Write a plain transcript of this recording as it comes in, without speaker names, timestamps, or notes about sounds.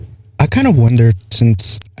kind of wondered,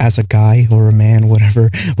 since as a guy or a man, whatever,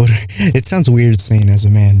 it sounds weird saying as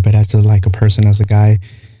a man, but as a person, as a guy,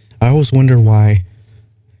 I always wonder why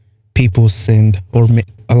people send,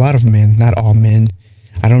 a lot of men, not all men.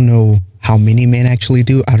 I don't know how many men actually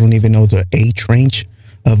do. I don't even know the age range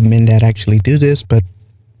of men that actually do this, but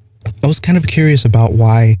I was kind of curious about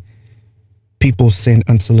why people send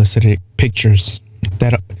unsolicited pictures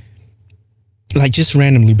that, like, just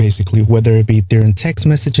randomly, basically, whether it be during text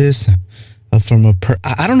messages from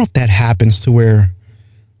I don't know if that happens to where,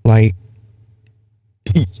 like,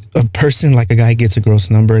 a person, like a guy gets a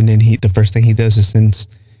girl's number and then the first thing he does is sends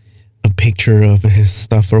a picture of his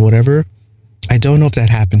stuff or whatever. I don't know if that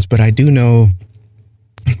happens, but I do know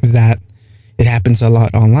that it happens a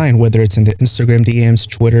lot online, whether it's in the Instagram DMs,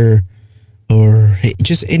 Twitter, or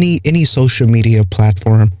just any social media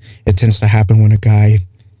platform. It tends to happen when a guy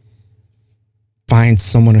finds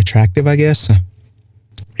someone attractive, I guess.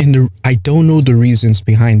 And I don't know the reasons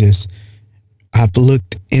behind this. I've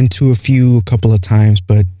looked into a couple of times,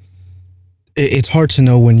 but it's hard to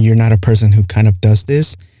know when you're not a person who kind of does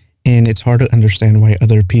this. And it's hard to understand why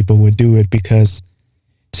other people would do it, because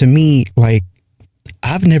to me, like,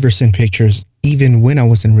 I've never sent pictures, even when I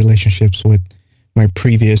was in relationships with my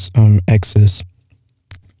previous exes.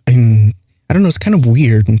 And I don't know, it's kind of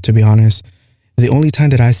weird, to be honest. The only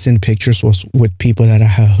time that I sent pictures was with people that I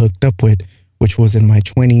had hooked up with, which was in my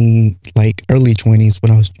early 20s,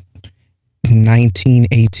 when I was 19,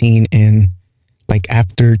 18, and like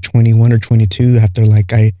after 21 or 22, after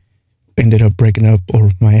I ended up breaking up,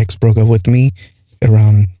 or my ex broke up with me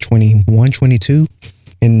around 21, 22.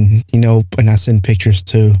 And, and I sent pictures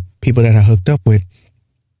to people that I hooked up with.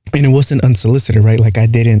 And it wasn't unsolicited, right? Like, I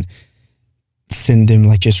didn't send them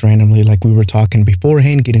just randomly. Like, we were talking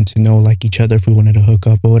beforehand, getting to know each other if we wanted to hook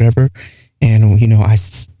up or whatever. And,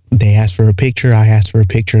 they asked for a picture, I asked for a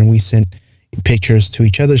picture, and we sent pictures to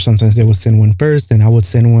each other. Sometimes they would send one first, then I would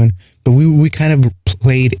send one. But we kind of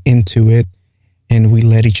played into it, and we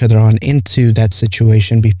led each other on into that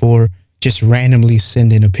situation before just randomly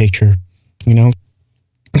sending a picture,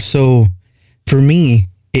 So for me,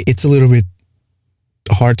 it's a little bit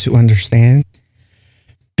hard to understand,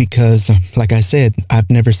 because like I said, I've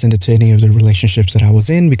never sent it to any of the relationships that I was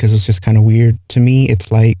in, because it's just kind of weird to me.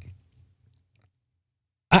 It's like,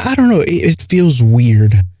 I don't know, it feels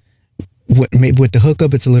weird. With the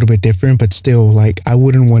hookup, it's a little bit different, but still, I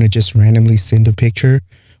wouldn't want to just randomly send a picture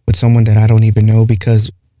with someone that I don't even know, because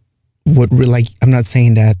I'm not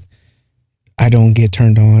saying that I don't get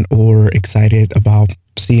turned on or excited about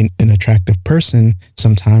seeing an attractive person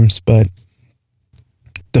sometimes, but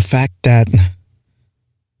the fact that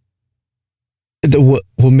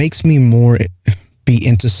what makes me more be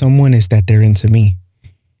into someone is that they're into me,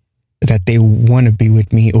 that they want to be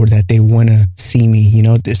with me, or that they want to see me.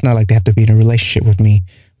 It's not like they have to be in a relationship with me,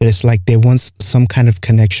 but it's like they want some kind of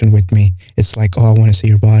connection with me. It's like, oh, I want to see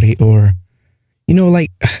your body, or,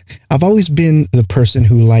 I've always been the person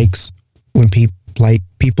who likes when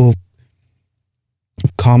people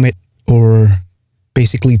comment or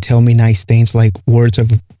basically tell me nice things, like words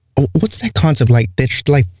of, what's that concept? There's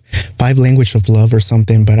 5 language of love or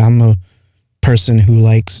something, but I'm a person who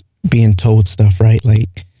likes being told stuff, right?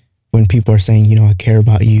 When people are saying, I care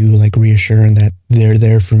about you, reassuring that they're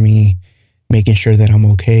there for me, making sure that I'm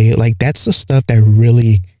okay. That's the stuff that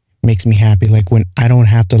really makes me happy. When I don't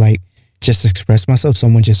have to just express myself,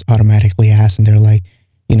 someone just automatically asks, and they're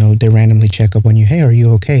they randomly check up on you. Hey, are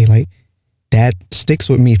you okay? That sticks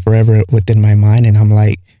with me forever within my mind. And I'm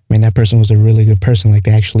like, man, that person was a really good person.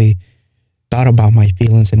 They actually thought about my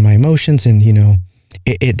feelings and my emotions. And,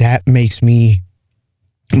 that makes me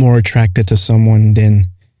more attracted to someone than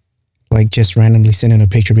just randomly sending a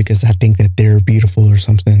picture because I think that they're beautiful or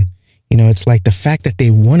something. It's the fact that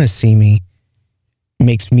they want to see me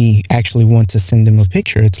makes me actually want to send them a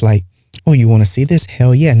picture. It's oh, you want to see this?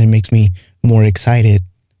 Hell yeah. And it makes me more excited.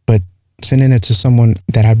 But sending it to someone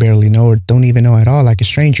that I barely know or don't even know at all, like a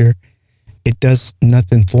stranger, it does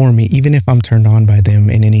nothing for me. Even if I'm turned on by them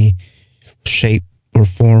in any shape or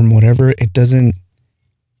form, whatever, it doesn't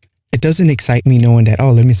excite me knowing that,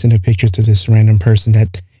 oh, let me send a picture to this random person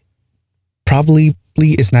that probably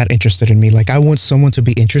is not interested in me. I want someone to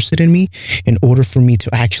be interested in me in order for me to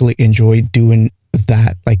actually enjoy doing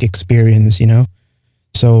that experience,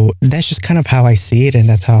 So that's just kind of how I see it, and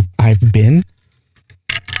that's how I've been.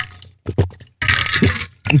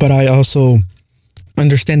 But I also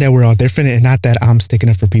understand that we're all different, and not that I'm sticking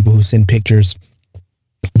up for people who send pictures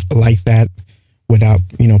like that without,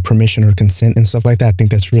 permission or consent and stuff like that. I think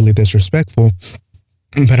that's really disrespectful.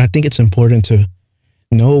 But I think it's important to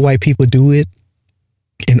know why people do it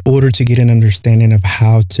in order to get an understanding of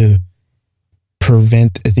how to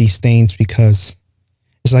prevent these things, because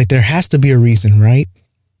it's like there has to be a reason, right?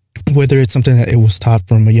 Whether it's something that it was taught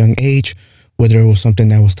from a young age, whether it was something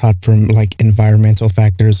that was taught from like environmental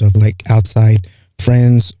factors of like outside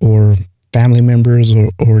friends or family members,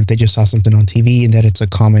 or they just saw something on TV and that it's a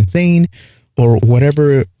common thing, or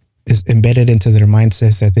whatever is embedded into their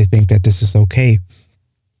mindsets that they think that this is okay.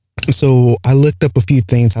 So I looked up a few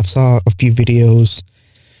things. I saw a few videos,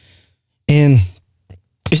 and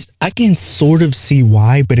I can sort of see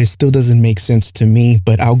why, but it still doesn't make sense to me.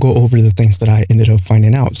 But I'll go over the things that I ended up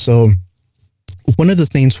finding out. So one of the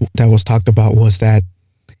things that was talked about was that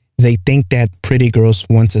they think that pretty girls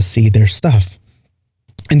want to see their stuff.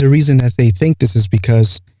 And the reason that they think this is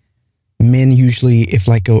because men usually, if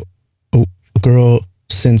like a girl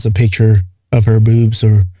sends a picture of her boobs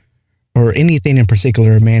or anything in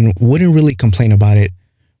particular, a man wouldn't really complain about it,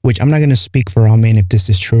 which I'm not going to speak for all men if this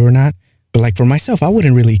is true or not. But like for myself, I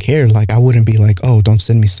wouldn't really care. Like I wouldn't be like, oh, don't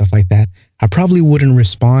send me stuff like that. I probably wouldn't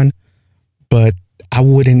respond, but I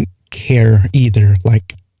wouldn't care either.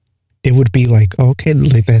 Like it would be like, oh, okay,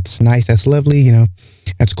 like that's nice. That's lovely. You know,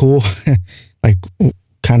 that's cool. Like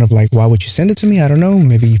kind of like, why would you send it to me? I don't know.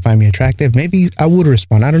 Maybe you find me attractive. Maybe I would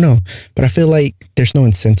respond. I don't know. But I feel like there's no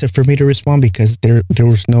incentive for me to respond because there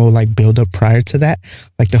was no like build up prior to that.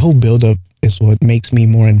 Like the whole build up is what makes me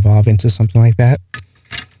more involved into something like that.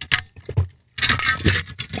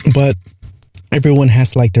 But everyone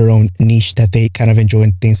has like their own niche that they kind of enjoy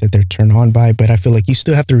and things that they're turned on by. But I feel like you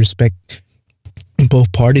still have to respect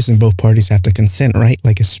both parties, and both parties have to consent, right?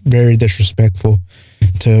 Like it's very disrespectful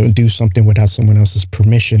to do something without someone else's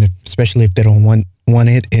permission, especially if they don't want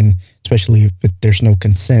it, and especially if there's no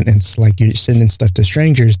consent. And it's like you're sending stuff to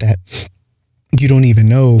strangers that you don't even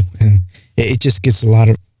know, and it just gets a lot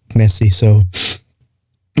of messy. So,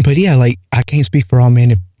 but yeah, like I can't speak for all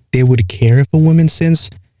men if they would care if a woman sends,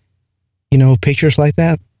 you know, pictures like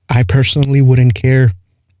that. I personally wouldn't care,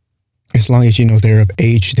 as long as, you know, they're of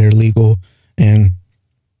age, they're legal, and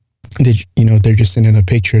they, you know, they're just sending a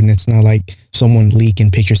picture, and it's not like someone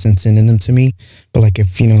leaking pictures and sending them to me. But like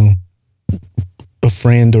if, you know, a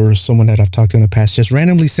friend or someone that I've talked to in the past just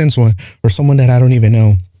randomly sends one, or someone that I don't even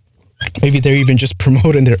know, maybe they're even just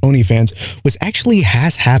promoting their OnlyFans, which actually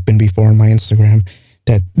has happened before on my Instagram,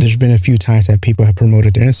 that there's been a few times that people have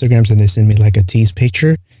promoted their Instagrams and they send me like a tease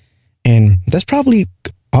picture. And that's probably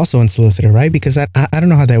also unsolicited, right? Because I don't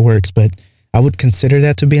know how that works, but I would consider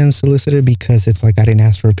that to be unsolicited because it's like I didn't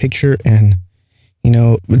ask for a picture, and, you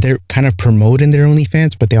know, they're kind of promoting their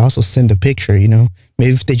OnlyFans, but they also send a picture, you know.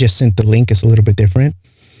 Maybe if they just sent the link, it's a little bit different.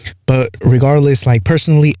 But regardless, like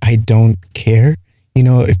personally, I don't care. You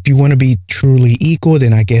know, if you want to be truly equal,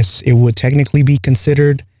 then I guess it would technically be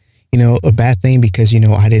considered, you know, a bad thing because, you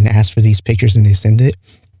know, I didn't ask for these pictures and they send it.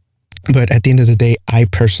 But at the end of the day, I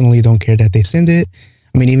personally don't care that they send it.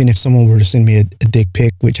 I mean, even if someone were to send me a dick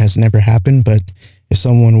pic, which has never happened, but if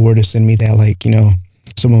someone were to send me that, like, you know,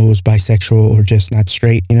 someone who was bisexual or just not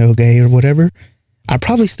straight, you know, gay or whatever, I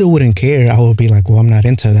probably still wouldn't care. I would be like, well, I'm not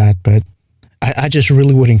into that, but I just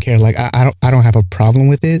really wouldn't care. Like, I don't have a problem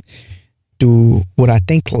with it. Would I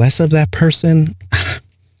think less of that person?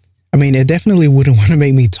 I mean, it definitely wouldn't want to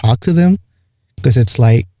make me talk to them, because it's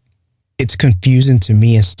like, it's confusing to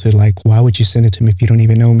me as to like, why would you send it to me if you don't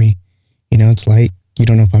even know me? You know, it's like, you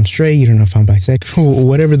don't know if I'm straight, you don't know if I'm bisexual, or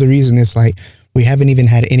whatever the reason is. Like, we haven't even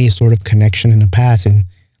had any sort of connection in the past, and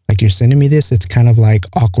like, you're sending me this, it's kind of like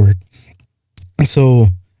awkward. So,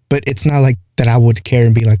 but it's not like that I would care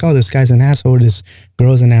and be like, oh, this guy's an asshole, this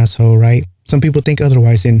girl's an asshole, right? Some people think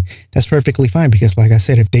otherwise, and that's perfectly fine, because like I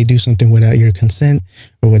said, if they do something without your consent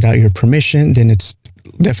or without your permission, then it's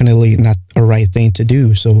definitely not a right thing to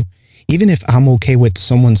do. So even if I'm okay with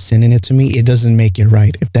someone sending it to me, it doesn't make it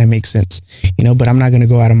right, if that makes sense. You know, but I'm not going to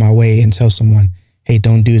go out of my way and tell someone, hey,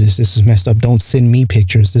 don't do this. This is messed up. Don't send me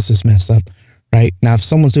pictures. This is messed up, right? Now, if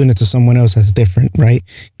someone's doing it to someone else, that's different, right?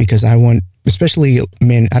 Because I want, especially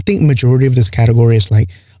men, I think majority of this category is like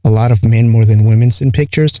a lot of men more than women send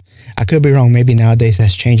pictures. I could be wrong. Maybe nowadays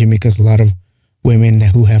that's changing because a lot of women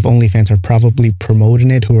who have OnlyFans are probably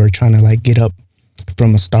promoting it, who are trying to like get up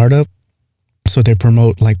from a startup. So they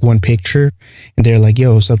promote like one picture and they're like,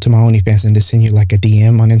 yo, it's up to my OnlyFans, and they send you like a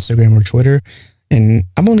DM on Instagram or Twitter. And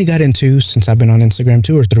I've only gotten 2 since I've been on Instagram,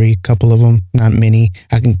 2 or 3, a couple of them, not many.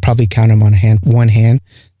 I can probably count them on one hand.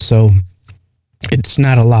 So it's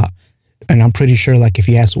not a lot. And I'm pretty sure like if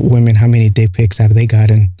you ask women how many dick pics have they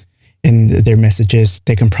gotten in their messages,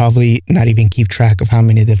 they can probably not even keep track of how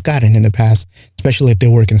many they've gotten in the past, especially if they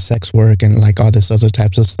work in sex work and like all this other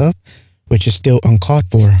types of stuff, which is still uncalled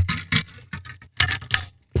for.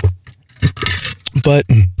 But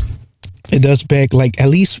it does beg, like, at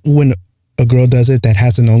least when a girl does it that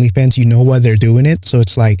has an OnlyFans, you know why they're doing it. So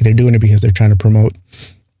it's like they're doing it because they're trying to promote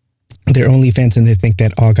their OnlyFans, and they think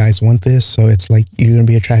that all guys want this. So it's like, you're gonna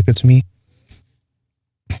be attracted to me.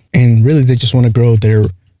 And really, they just want to grow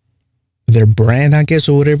their brand, I guess,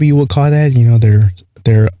 or whatever you would call that. You know,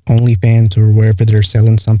 their OnlyFans or wherever they're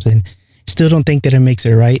selling something. Still don't think that it makes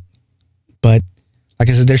it right. But like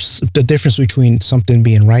I said, there's the difference between something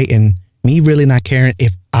being right and me really not caring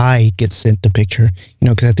if I get sent the picture. You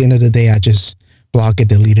know, because at the end of the day, I just block it,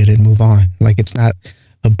 delete it, and move on. Like, it's not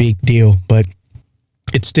a big deal. But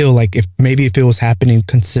it's still like, if it was happening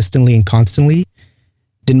consistently and constantly,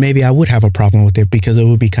 then maybe I would have a problem with it, because it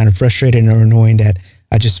would be kind of frustrating or annoying that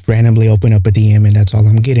I just randomly open up a DM and that's all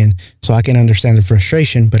I'm getting. So I can understand the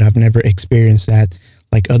frustration, but I've never experienced that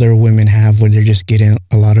like other women have, where they're just getting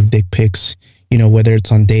a lot of dick pics, you know, whether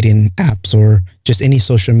it's on dating apps or just any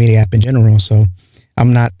social media app in general. So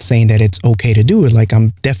I'm not saying that it's okay to do it. Like, I'm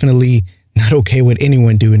definitely not okay with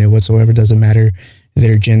anyone doing it whatsoever. Doesn't matter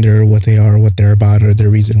their gender, or what they are, or what they're about, or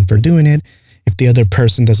their reason for doing it. If the other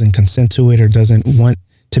person doesn't consent to it or doesn't want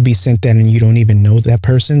to be sent that, and you don't even know that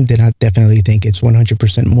person, then I definitely think it's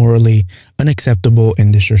 100% morally unacceptable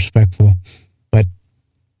and disrespectful. But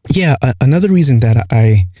yeah, another thing that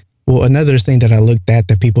I looked at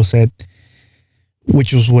that people said,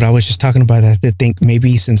 which was what I was just talking about, that they think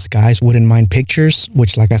maybe since guys wouldn't mind pictures,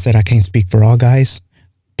 which, like I said, I can't speak for all guys,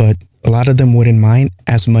 but a lot of them wouldn't mind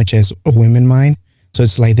as much as women mind. So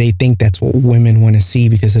it's like they think that's what women want to see,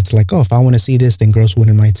 because it's like, oh, if I want to see this, then girls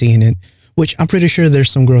wouldn't mind seeing it. Which I'm pretty sure there's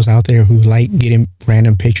some girls out there who like getting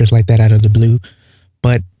random pictures like that out of the blue.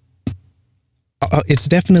 But it's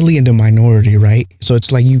definitely in the minority, right? So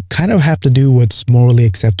it's like you kind of have to do what's morally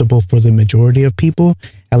acceptable for the majority of people,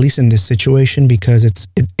 at least in this situation, because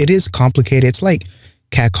it is complicated. It's like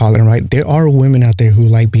catcalling, right? There are women out there who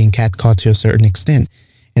like being catcalled to a certain extent,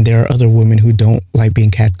 and there are other women who don't like being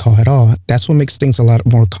catcalled at all. That's what makes things a lot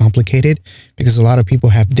more complicated, because a lot of people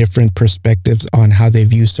have different perspectives on how they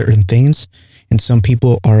view certain things. And some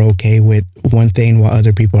people are okay with one thing, while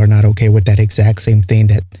other people are not okay with that exact same thing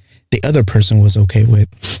that the other person was okay with.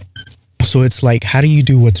 So it's like, how do you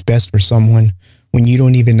do what's best for someone when you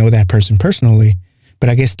don't even know that person personally? But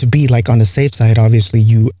I guess to be like on the safe side, obviously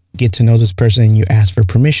you get to know this person and you ask for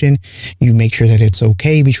permission. You make sure that it's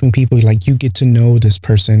okay between people. Like, you get to know this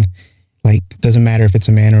person. Like, doesn't matter if it's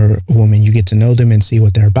a man or a woman, you get to know them and see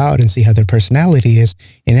what they're about and see how their personality is.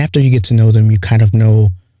 And after you get to know them, you kind of know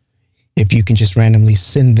if you can just randomly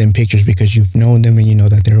send them pictures because you've known them and you know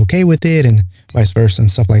that they're okay with it, and vice versa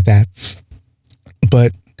and stuff like that.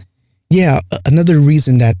 But yeah, another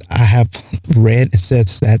reason that I have read, it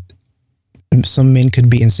says that some men could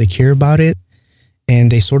be insecure about it,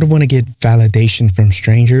 and they sort of want to get validation from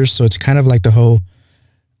strangers. So it's kind of like the whole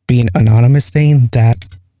being anonymous thing, that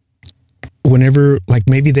whenever, like,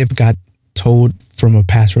 maybe they've got told from a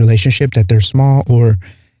past relationship that they're small, or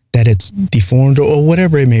that it's deformed, or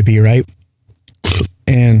whatever it may be, right?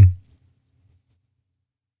 And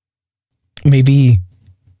maybe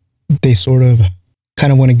they sort of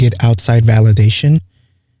kind of want to get outside validation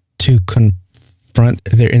to confront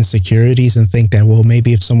their insecurities and think that, well,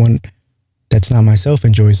 maybe if someone that's not myself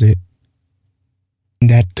enjoys it,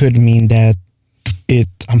 that could mean that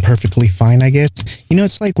I'm perfectly fine, I guess. You know,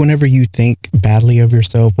 it's like whenever you think badly of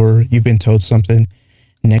yourself, or you've been told something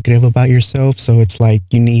negative about yourself, so it's like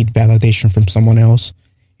you need validation from someone else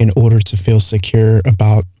in order to feel secure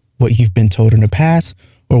about what you've been told in the past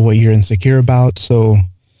or what you're insecure about. So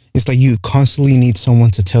it's like you constantly need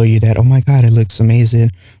someone to tell you that, oh my God, it looks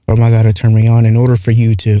amazing, or oh my God, it turned me on, in order for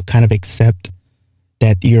you to kind of accept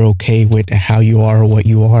that you're okay with how you are, or what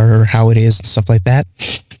you are, or how it is, and stuff like that.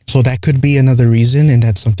 So that could be another reason, and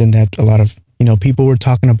that's something that a lot of, you know, people were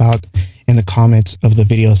talking about in the comments of the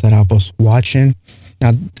videos that I was watching.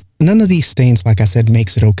 Now, none of these things, like I said,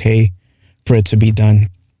 makes it okay for it to be done.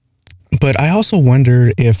 But I also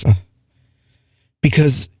wonder if,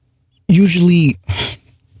 because usually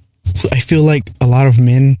I feel like a lot of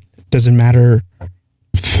men, doesn't matter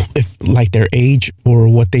if like their age or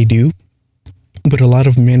what they do, but a lot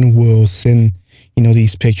of men will send, you know,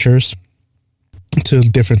 these pictures to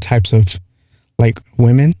different types of like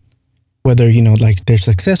women, whether, you know, like they're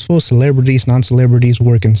successful, celebrities, non-celebrities,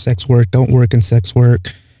 work in sex work, don't work in sex work.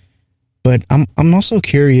 But I'm also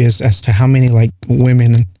curious as to how many like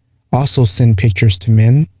women also send pictures to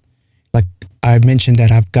men. Like I mentioned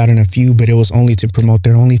that I've gotten a few, but it was only to promote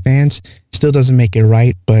their OnlyFans. Still doesn't make it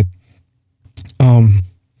right, but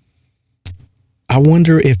I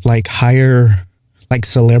wonder if like higher like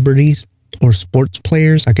celebrities or sports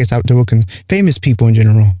players, I guess famous people in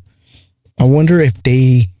general, I wonder if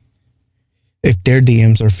they if their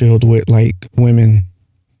DMs are filled with like women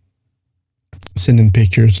sending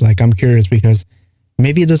pictures. Like, I'm curious because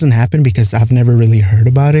maybe it doesn't happen because I've never really heard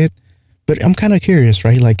about it, but I'm kind of curious,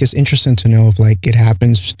 right? Like, it's interesting to know if like it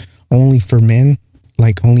happens only for men,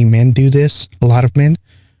 like only men do this, a lot of men,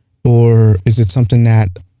 or is it something that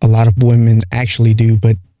a lot of women actually do,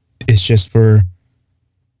 but it's just for,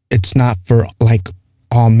 it's not for like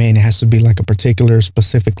all men. It has to be like a particular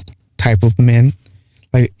specific type of men.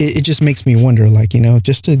 Like, it just makes me wonder, like,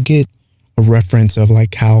 just to get a reference of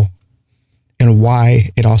like how and why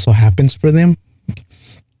it also happens for them.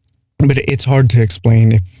 But it's hard to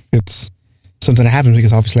explain if it's something that happens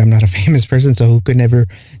because obviously I'm not a famous person, so who could never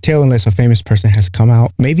tell unless a famous person has come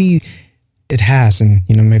out. Maybe it has, and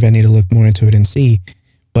maybe I need to look more into it and see.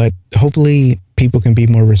 But hopefully people can be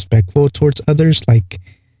more respectful towards others. Like,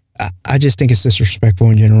 I just think it's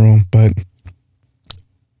disrespectful in general, but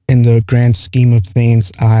in the grand scheme of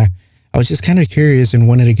things, I was just kind of curious and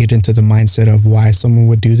wanted to get into the mindset of why someone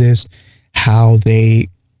would do this, how they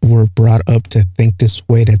were brought up to think this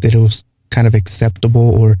way, that it was kind of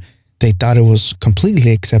acceptable, or they thought it was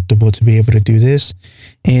completely acceptable to be able to do this.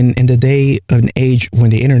 And in the day of an age when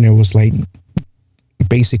the internet was like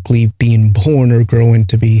basically being born or growing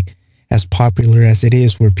to be as popular as it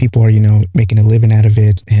is, where people are, making a living out of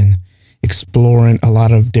it and exploring a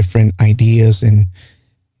lot of different ideas and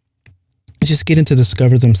just getting to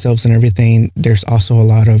discover themselves and everything. There's also a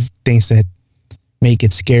lot of things that make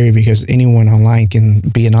it scary because anyone online can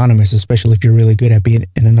be anonymous, especially if you're really good at being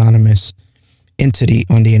an anonymous entity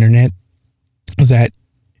on the internet. That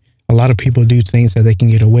a lot of people do things that they can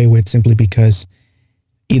get away with simply because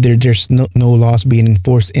either there's no laws being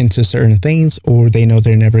enforced into certain things, or they know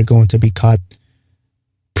they're never going to be caught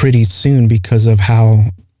pretty soon because of how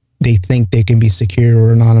they think they can be secure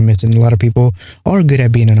or anonymous. And a lot of people are good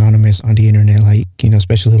at being anonymous on the internet, like,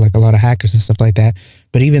 especially like a lot of hackers and stuff like that.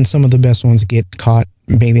 But even some of the best ones get caught,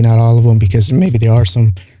 maybe not all of them, because maybe there are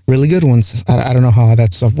some really good ones. I don't know how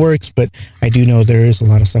that stuff works, but I do know there is a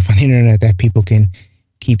lot of stuff on the internet that people can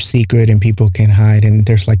keep secret and people can hide. And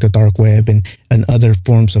there's like the dark web and other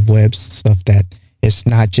forms of web stuff that is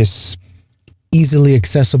not just easily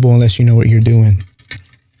accessible unless you know what you're doing.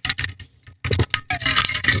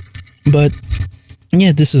 But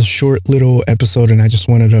yeah, this is a short little episode and I just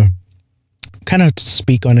wanted to kind of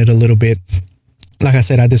speak on it a little bit. Like I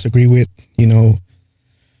said, I disagree with,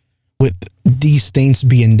 with these things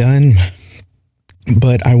being done,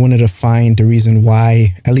 but I wanted to find the reason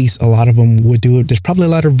why at least a lot of them would do it. There's probably a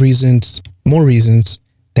lot of reasons, more reasons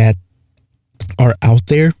that are out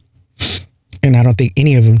there, and I don't think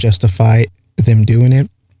any of them justify them doing it.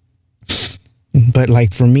 But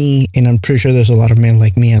like for me, and I'm pretty sure there's a lot of men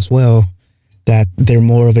like me as well, that they're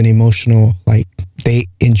more of an emotional, like they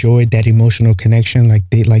enjoyed that emotional connection, like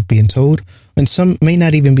they like being told. And some may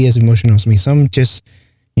not even be as emotional as me. Some just,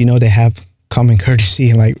 they have common courtesy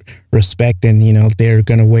and like respect, and they're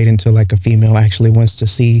gonna wait until like a female actually wants to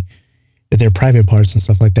see their private parts and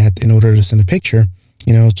stuff like that in order to send a picture.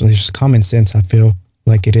 So there's just common sense, I feel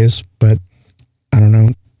like it is, but I don't know.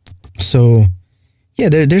 So yeah,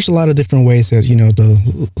 there's a lot of different ways that,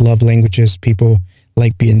 the love languages, people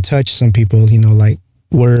like being touched. Some people, like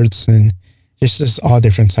words, and just all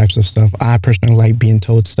different types of stuff. I personally like being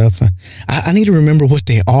told stuff. I need to remember what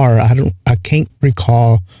they are. I can't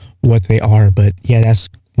recall what they are, but yeah, that's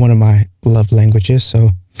one of my love languages. So,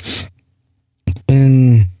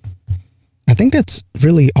 and I think that's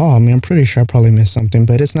really all. I mean, I'm pretty sure I probably missed something,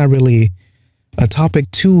 but it's not really a topic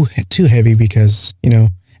too heavy because,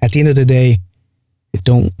 at the end of the day,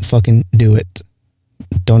 don't fucking do it.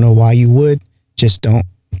 Don't know why you would. Just don't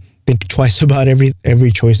think twice about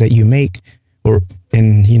every choice that you make,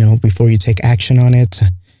 before you take action on it.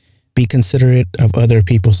 Be considerate of other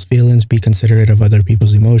people's feelings. Be considerate of other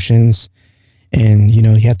people's emotions. And, you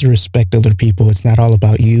have to respect other people. It's not all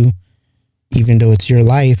about you. Even though it's your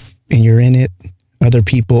life and you're in it, other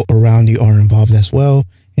people around you are involved as well.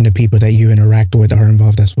 And the people that you interact with are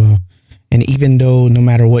involved as well. And even though no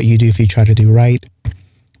matter what you do, if you try to do right,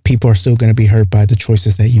 people are still going to be hurt by the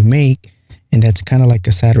choices that you make. And that's kind of like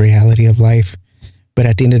a sad reality of life. But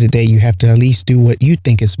at the end of the day, you have to at least do what you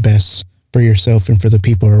think is best for yourself and for the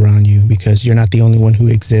people around you, because you're not the only one who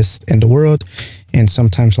exists in the world. And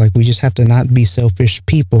sometimes we just have to not be selfish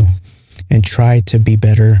people and try to be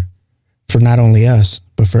better for not only us,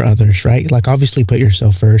 but for others, right? Like obviously put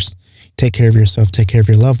yourself first, take care of yourself, take care of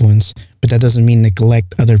your loved ones, but that doesn't mean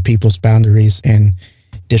neglect other people's boundaries and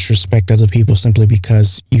disrespect other people simply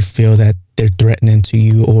because you feel that they're threatening to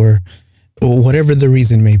you or whatever the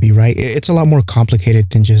reason may be, right? It's a lot more complicated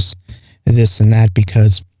than just this and that,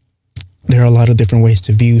 because there are a lot of different ways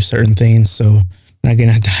to view certain things. So I'm not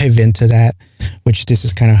going to dive into that, which this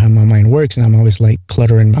is kind of how my mind works. And I'm always like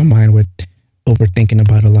cluttering my mind with overthinking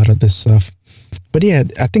about a lot of this stuff. But yeah,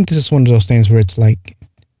 I think this is one of those things where it's like,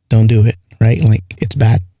 don't do it, right? Like, it's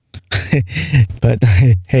bad. But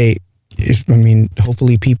hey,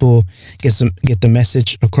 hopefully people get the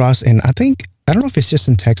message across. And I don't know if it's just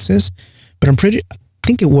in Texas, but I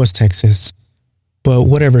think it was Texas. But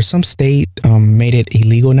whatever, some state made it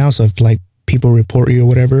illegal now. So if like people report you or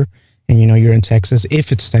whatever, and you're in Texas,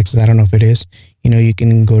 if it's Texas, I don't know if it is, you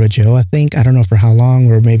can go to jail, I think. I don't know for how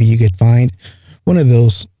long, or maybe you get fined. One of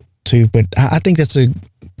those two. But I think that's a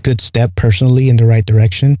good step personally in the right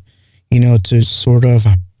direction, to sort of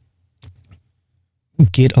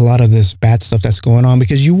get a lot of this bad stuff that's going on,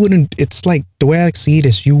 because it's like, the way I see it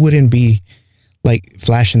is, you wouldn't be like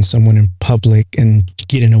flashing someone in public and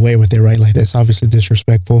getting away with it, right? Like, that's obviously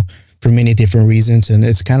disrespectful for many different reasons. And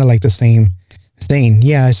it's kind of like the same thing.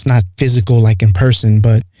 Yeah, it's not physical like in person,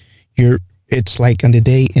 but it's like on the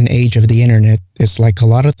day and age of the internet, it's like a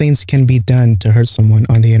lot of things can be done to hurt someone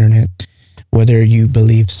on the internet, whether you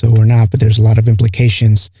believe so or not. But there's a lot of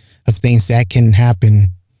implications of things that can happen,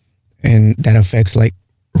 and that affects like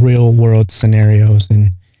real world scenarios.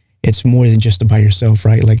 And it's more than just about yourself,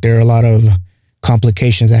 right? Like, there are a lot of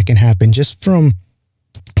complications that can happen just from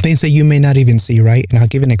things that you may not even see, right? And I'll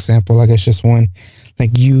give an example. Like, it's just one, like,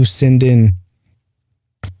 you send in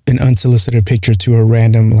an unsolicited picture to a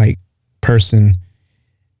random like person.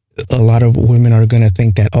 A lot of women are going to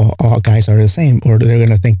think that all guys are the same, or they're going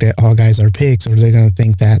to think that all guys are pigs, or they're going to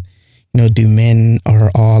think that, do men are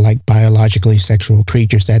all like biologically sexual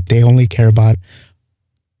creatures, that they only care about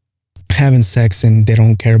having sex and they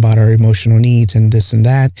don't care about our emotional needs and this and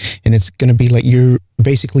that. And it's going to be like, you're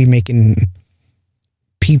basically making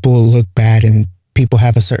people look bad, and people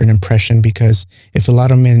have a certain impression, because if a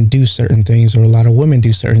lot of men do certain things, or a lot of women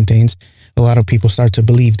do certain things, a lot of people start to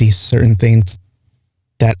believe these certain things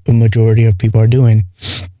that a majority of people are doing.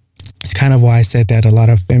 It's kind of why I said that a lot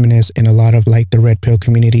of feminists and a lot of like the red pill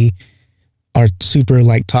community are super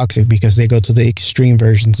like toxic, because they go to the extreme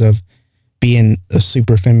versions of being a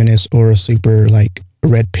super feminist or a super like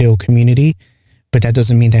red pill community. But that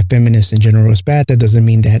doesn't mean that feminists in general is bad. That doesn't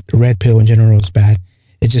mean that red pill in general is bad.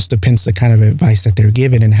 It just depends the kind of advice that they're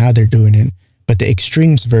given and how they're doing it. But the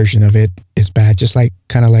extremes version of it is bad, just like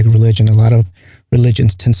kind of like religion. A lot of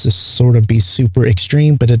religions tends to sort of be super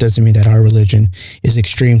extreme, but it doesn't mean that our religion is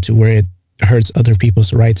extreme to where it hurts other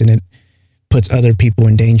people's rights and it puts other people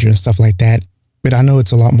in danger and stuff like that. But I know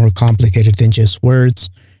it's a lot more complicated than just words,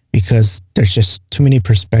 because there's just too many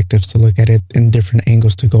perspectives to look at it and different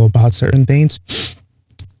angles to go about certain things.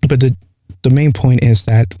 But the main point is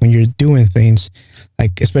that when you're doing things,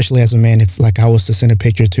 like especially as a man, if like I was to send a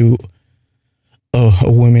picture to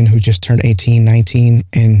a woman who just turned 18, 19,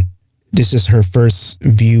 and this is her first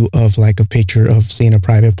view of like a picture of seeing a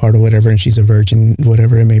private part or whatever, and she's a virgin,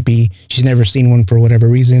 whatever it may be, she's never seen one for whatever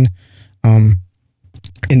reason, and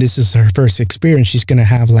this is her first experience, she's going to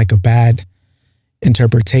have like a bad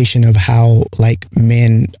interpretation of how like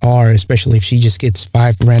men are, especially if she just gets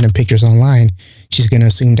 5 random pictures online. She's going to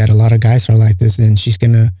assume that a lot of guys are like this, and she's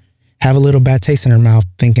going to have a little bad taste in her mouth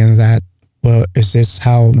thinking that, well, is this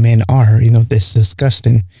how men are? This is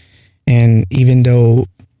disgusting. And even though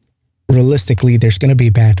realistically there's going to be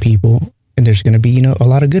bad people and there's going to be, a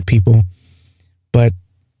lot of good people, but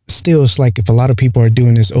still it's like if a lot of people are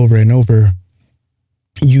doing this over and over,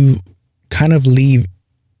 you kind of leave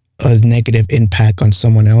a negative impact on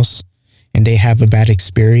someone else and they have a bad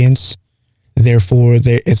experience. Therefore,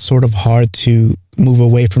 it's sort of hard to move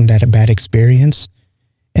away from that bad experience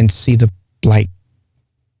and see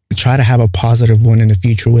try to have a positive one in the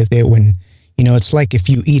future with it. When, it's like if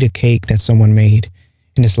you eat a cake that someone made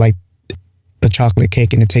and it's like a chocolate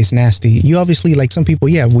cake and it tastes nasty. You obviously, like some people,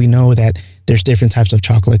 yeah, we know that there's different types of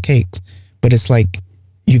chocolate cakes, but it's like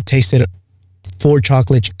you've tasted 4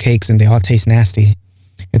 chocolate cakes and they all taste nasty.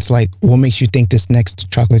 It's like, what makes you think this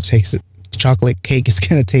next chocolate cake is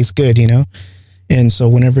going to taste good, And so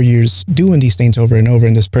whenever you're doing these things over and over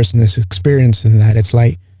and this person is experiencing that, it's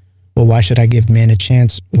like, well, why should I give men a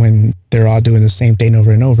chance when they're all doing the same thing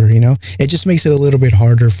over and over, It just makes it a little bit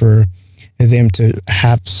harder for them to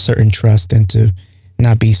have certain trust and to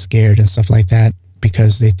not be scared and stuff like that,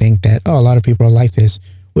 because they think that, a lot of people are like this,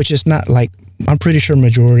 which is not like, I'm pretty sure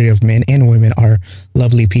majority of men and women are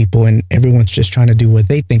lovely people, and everyone's just trying to do what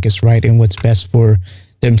they think is right and what's best for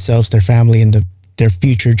themselves, their family, and their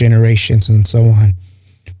future generations and so on.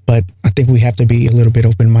 But I think we have to be a little bit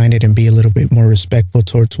open-minded and be a little bit more respectful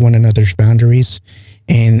towards one another's boundaries,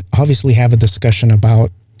 and obviously have a discussion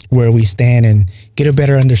about where we stand and get a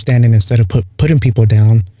better understanding instead of putting people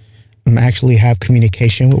down. Actually have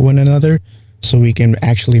communication with one another so we can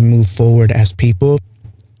actually move forward as people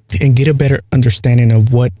and get a better understanding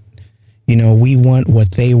of what, we want,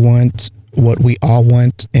 what they want, what we all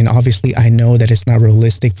want. And obviously I know that it's not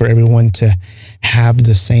realistic for everyone to have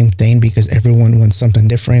the same thing because everyone wants something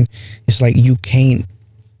different. It's like you can't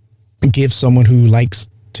give someone who likes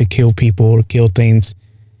to kill people or kill things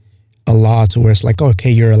a law to where it's like, okay,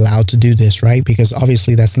 you're allowed to do this, right? Because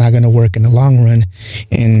obviously that's not going to work in the long run.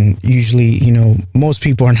 And usually, most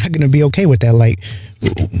people are not going to be okay with that. Like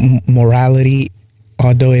morality,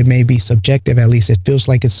 although it may be subjective, at least it feels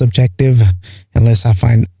like it's subjective, unless I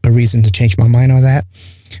find a reason to change my mind on that.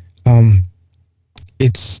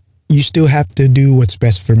 You still have to do what's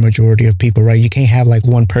best for majority of people, right? You can't have like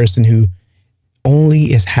one person who only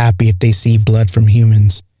is happy if they see blood from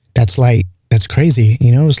humans. That's crazy.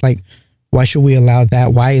 It's like, why should we allow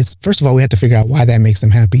that? First of all, we have to figure out why that makes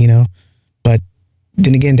them happy, but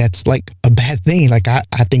then again, that's like a bad thing. Like, I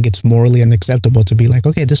think it's morally unacceptable to be like,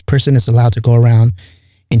 okay, this person is allowed to go around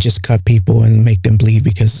and just cut people and make them bleed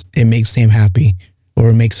because it makes him happy or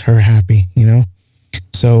it makes her happy,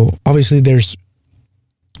 So obviously there's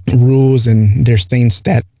rules and there's things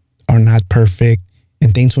that are not perfect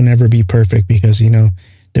and things will never be perfect because,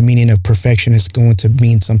 the meaning of perfection is going to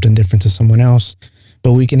mean something different to someone else.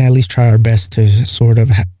 But we can at least try our best to sort of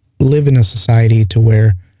live in a society to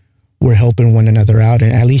where we're helping one another out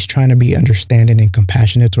and at least trying to be understanding and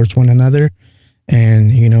compassionate towards one another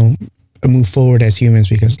and, move forward as humans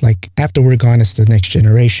because like after we're gone, it's the next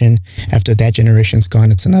generation. After that generation's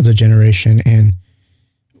gone, it's another generation. And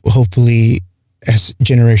hopefully as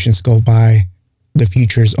generations go by, the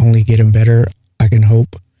future is only getting better. I can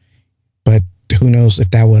hope, but who knows if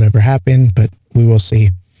that would ever happen, but we will see.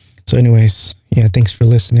 So anyways, thanks for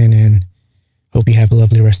listening and hope you have a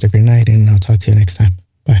lovely rest of your night and I'll talk to you next time.